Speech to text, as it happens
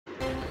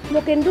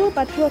Lokendo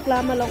patro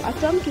klama long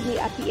atom kini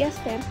APS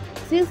pen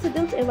sil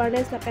students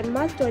awareness lapen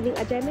mass joining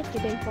ajamek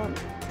kiden form.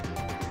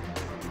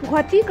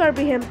 Guwahati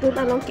Carbihampton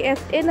along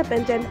KSA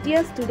lapen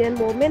jantia student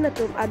movement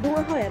atum adung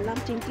ahoy alam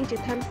cingki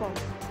jitan form.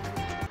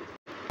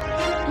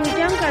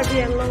 Nujang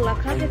Carbiang long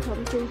lakha ke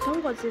thom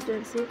chungthong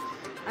constituency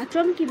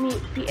atom kini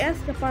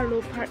PS kaparlo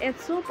par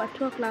etso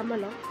patro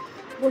klama long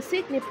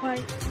bosik niphai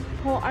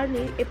ho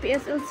arni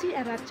APSLC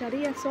arat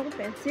charia song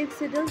pen 6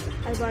 students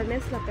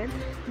awareness lapen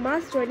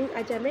mass joining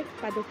ajamek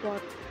padupot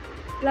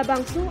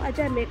labangso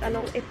ajamek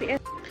along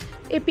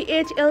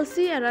APHLC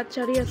arat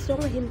charia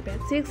song hin pen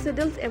 6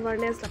 students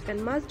awareness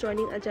lapen mass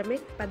joining ajamek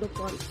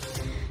padupon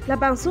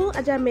labangso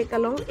ajamek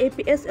along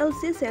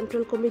APSLC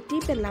central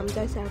committee pen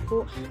lamjai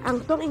sarpo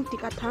angtong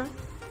ingtikatha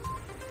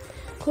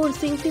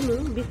khorsing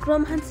timung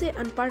Vikram Hanse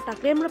anpar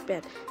takrem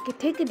rapet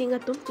kithe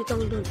kidingatum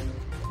chitongdun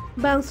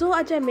Bangso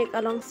ajamek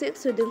along 6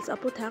 students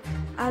aputhak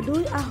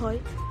adui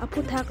ahoy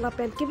aputhak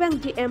lapen kibang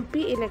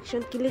GMP election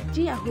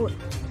kilikji ahut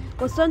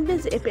koson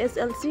bez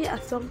APSLC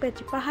asong pe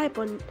chipahai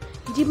pon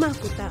jima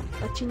puta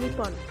pachini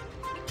pon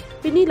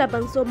pini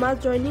labangso mal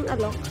joining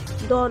along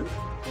don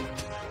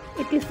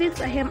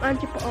 86 ahem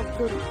anchi pa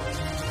okdun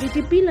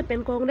BJP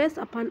lapen Congress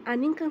apan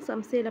aning kang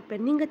samse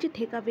lapen ningachi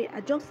thekawe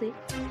ajokse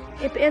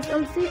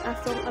APSLC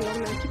asong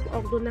along nanchi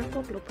pa okdun nang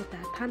kok loputa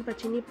than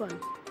pachini pon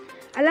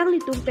alang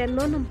litum pen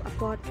non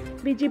apot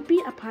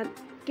BJP apan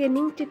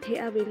kening chithe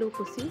avelo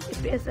kusi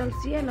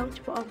APSLC along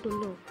chipo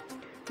okdunlo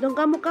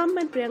dongka mukam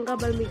pen Priyanka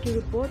Balmiki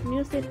report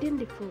News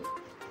 18 difu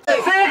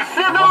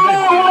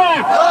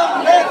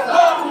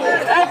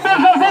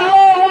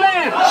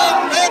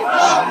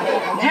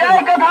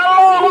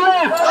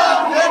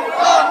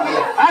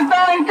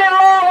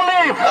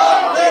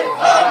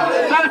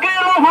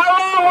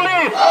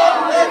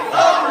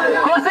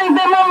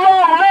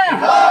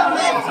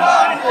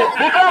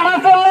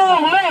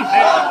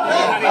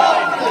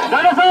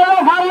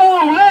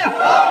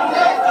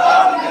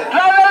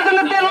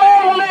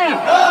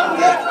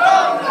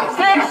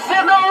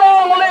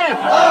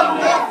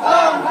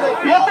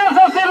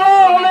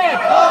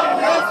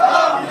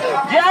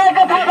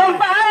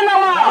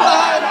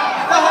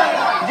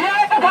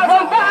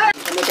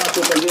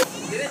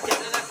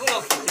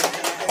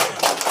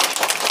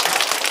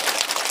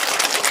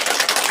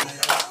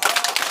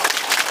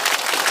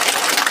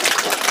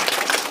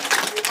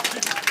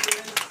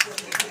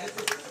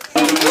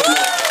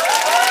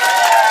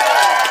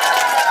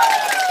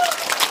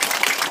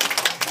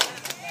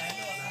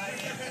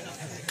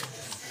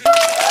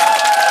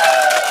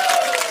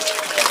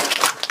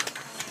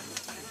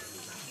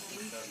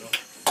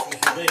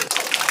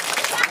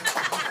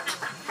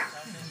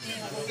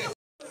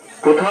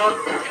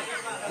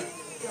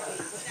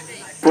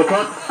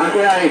Putot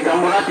ake ay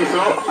kamura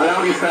tiso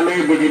alang isame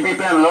BJP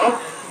pen lo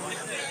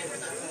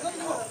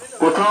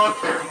putot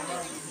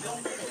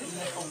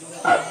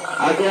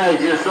ake ay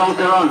jesong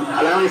teron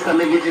alang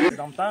isame BJP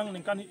damtang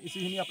ningkan isi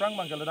hini aprang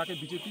bangke ledake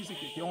BJP si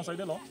kiong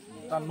side lo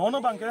tan nono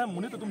bangke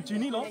muni tum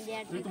chini lo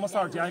ri tum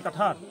sar jai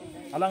kathar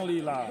alang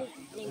li la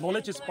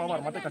knowledge is power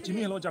mate ka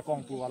chini lo ja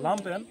kong pu alam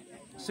pen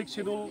 6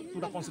 schedule to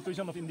the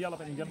Constitution of India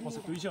lapan Indian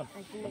Constitution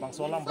bang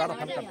solam rara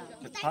than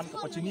ka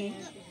pachini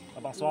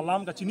abang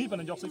solam ka chini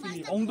pen jok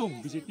sekini ongdung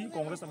BJP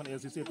Congress aman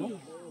ACC tu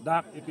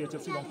dak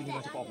APHC long tingin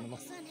na chapop no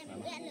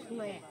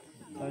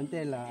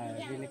Ante la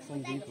re-election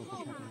di po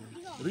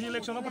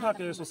re-election apa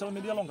thake social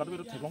media long kadu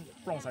theklong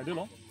prong side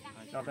lo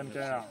kapen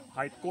ke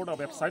high court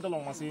website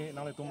long masih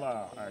nang le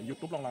tumla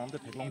YouTube long lam te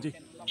theklong ji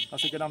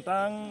kasi ke dam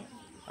tang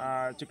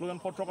ciklogan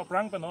fotrok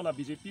aprang pen la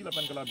BJP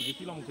lapan kala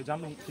BJP long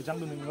kejang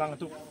dun lang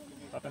tu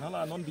Tapi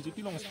hala non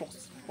BJP long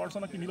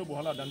spokesperson kini lo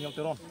buhala Daniel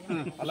Teron.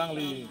 Alang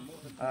li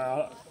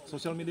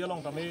social media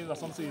long kami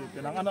lason si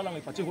kenangan alang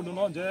li paci hundu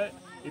non je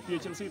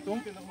APHLC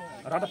tung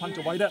rada pan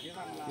coba ida.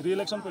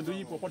 Re-election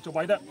pendui popor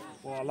coba ida.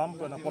 Alam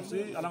pena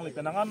porsi alang li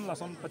kenangan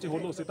lason paci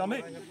hundu si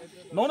tame.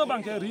 Nona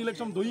bangke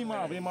re-election dui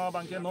ma avema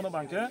bangke nona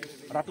bangke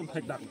ratum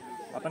hekdak.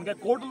 Apan ke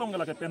court long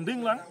lagi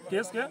pending lang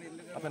case ke.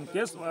 Apan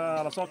case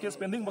laso case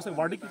pending bosi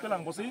verdict ke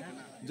lang bosi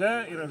je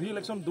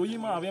re-election dui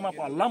ma avema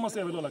pa alam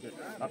masih avelo lagi.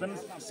 Apan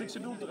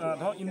 62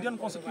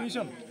 Indian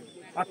Constitution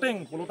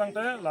ateng polutang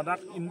te ladak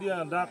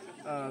India dak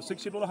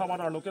 62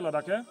 hamara loke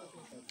ladake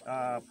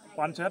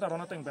panchayat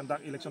arona teng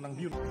bendak election nang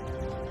biu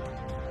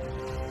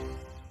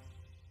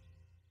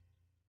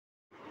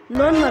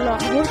non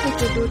malok mur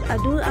kutudut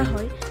adu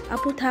ahoy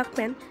apu thak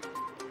pen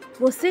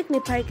Bosik ni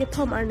pai ke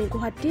thom arni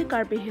Guwahati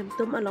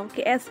Carbihampton along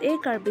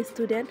KSA Carbi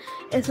Student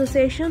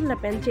Association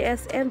lapen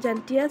JSM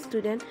Jantia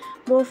Student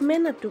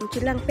Movement atung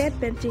chilang pet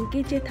pen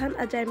chingki chithan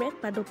ajaimek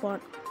padupon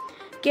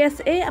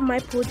KSA amai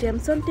pu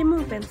Jameson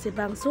timung pen si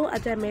bangso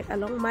ajaimek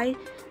along mai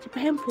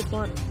chipahem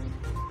pupon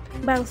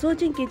bangso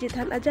chingki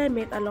chithan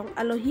ajaimek along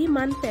alohi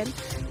man pen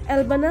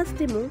Albanas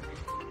timung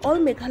All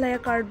Meghalaya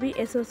Carbi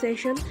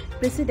Association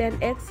President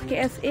ex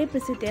KSA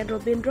President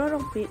Robindra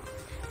Rongpit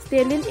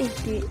Stalin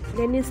Inti,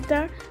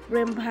 Lenister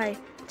Brembhai,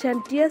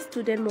 Chantia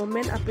Student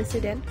Movement a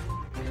President,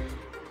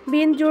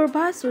 Bin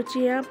Jurba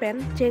Suchia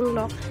Pen,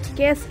 Chenglok,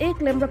 KSA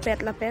Klembra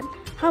Petla Pen,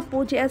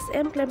 hapu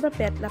GSM claim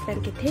pet la pen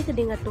ke the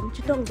ding atum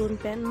chitong dun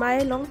pen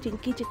mai long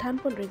chingki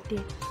chithan pon renti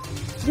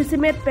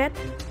disimet pet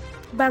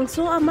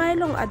bangso amai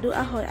long adu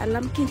ahoy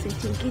alam ki se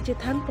chingki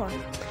chithan pon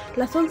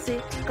lason se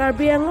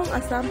Karbi Anglong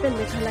Assam pen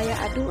Meghalaya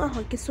adung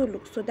ahoy ki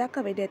suluk soda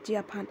ka bede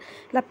chia phan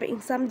la pe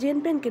insam jen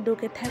pen ke do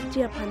ke thak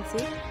chia phan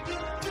se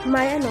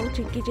mai anong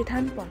chingki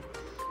chithan pon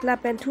la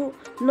pen thu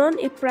non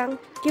iprang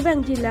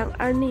kibang jilang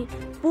arni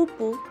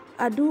pupu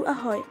adu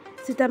ahoy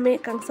sitame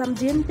kangsam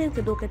jen pen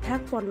ke do ke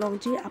thak pon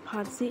longji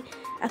aphan si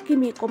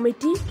akimi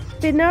committee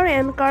Penner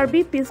and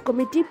Karbi Peace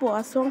Committee po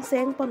asong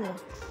seng pon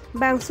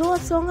bangso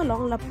asong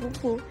along la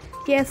pupu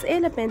KSA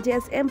la pen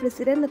GSM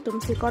president na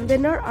tumsi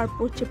convener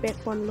arpu chipek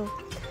ponlo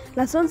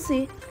lason si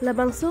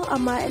labangso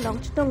ama along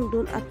chitong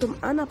dun atum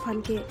ana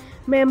phanke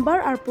member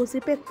arpu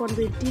sipek pon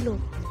tilo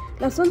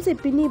lason si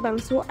pini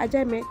bangso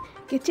ajame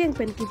kicheng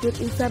pen ki jut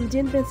insam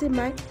jen pen si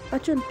mai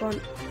pachun pon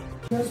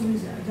just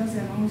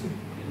announce it.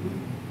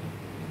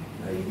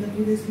 In the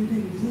today's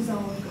meeting, this is our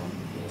outcome,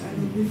 and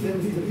we the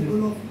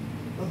people of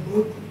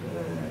both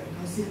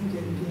Kasim and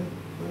India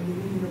are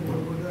living in a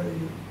border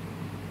area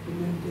to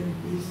maintain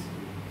peace.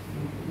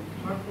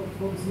 Part of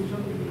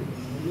decision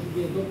will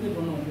be adopted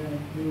on the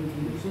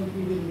election.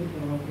 We will make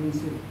our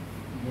principle.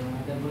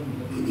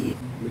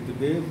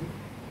 Today,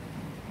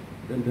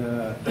 then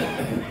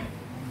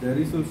the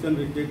resolution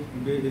we take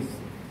today is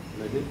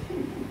like this.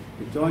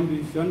 The joint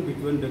decision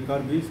between the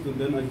Karbi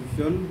Student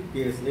Association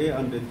KSA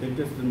and the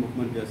Center Student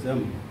Movement JSM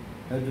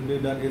held today,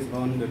 that is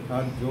on the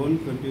 3rd June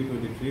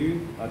 2023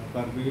 at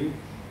Karbi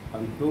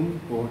Antum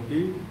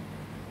Kohoti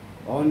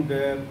on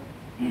the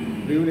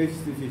privileged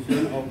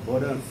situation of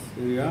borders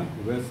area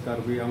West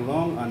Karbi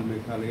Anglong and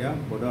Meghalaya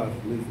borders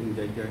means in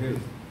Jaija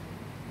Hills,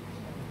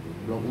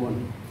 Block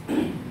 1.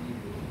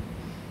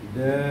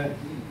 The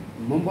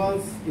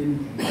members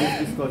in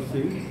this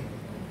discussion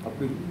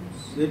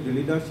appreciate the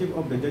leadership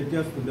of the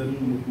Jaija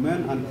Student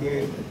Movement and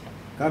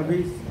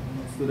Karbi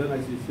Student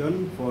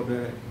Association for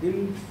the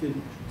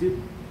initiative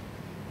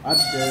at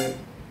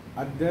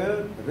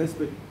their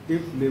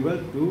respective level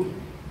to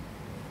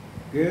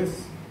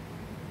case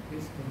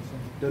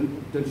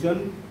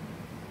tension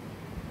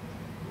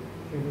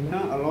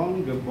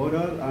along the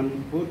border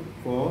and put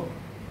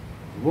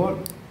forward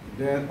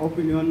their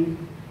opinion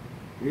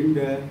in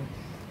the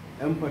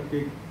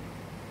emphatic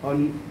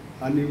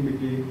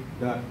unanimity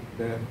that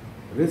the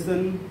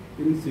recent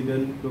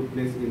incident took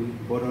place in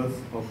borders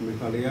of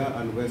Meghalaya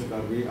and West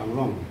Karbi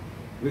Anglong,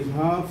 which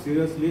have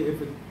seriously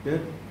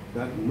affected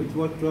that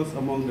mutual trust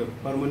among the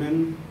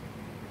permanent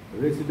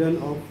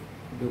residents of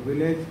the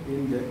village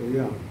in the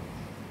area.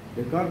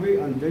 The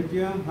Karbi and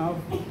Jaija have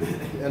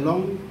a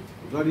long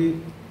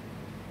tradition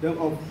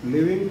of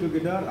living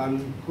together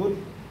and good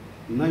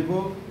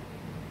neighbor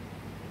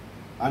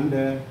and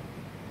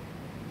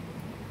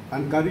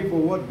carry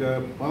forward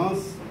the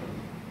past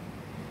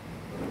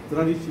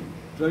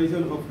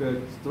tradition of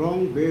the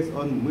strong based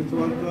on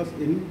mutual trust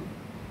in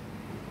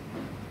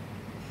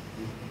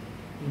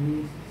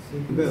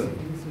people.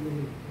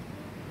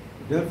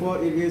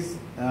 Therefore, it is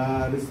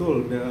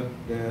resolved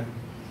the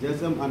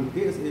JSM and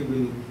KSA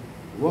will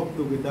work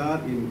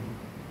together in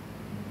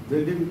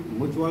building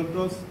mutual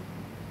trust,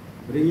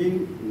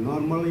 bringing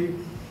normally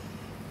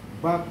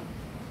back,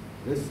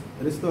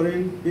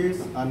 restoring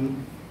peace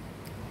and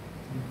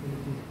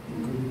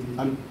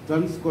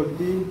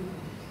tranquility,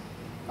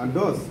 and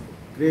thus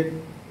create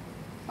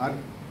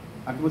an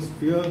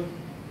atmosphere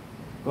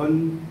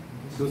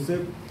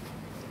conducive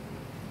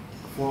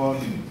for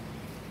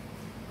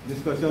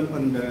discussion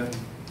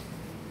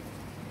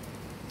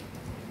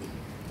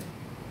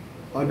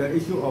on the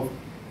issue of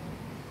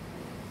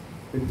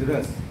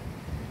interest.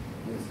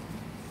 Yes.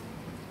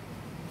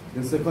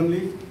 Then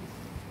secondly,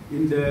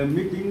 in the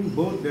meeting,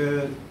 both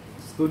the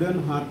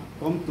students had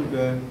come to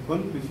the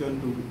conclusion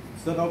to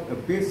set up a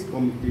peace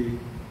committee,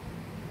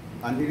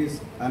 and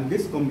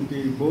this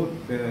committee, both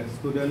the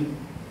student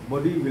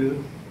body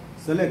will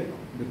select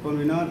the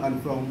convener,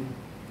 and from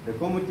the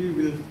committee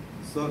will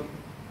sort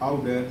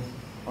out the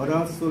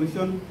other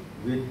solution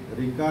with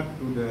regard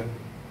to the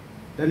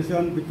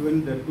tension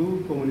between the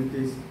two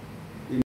communities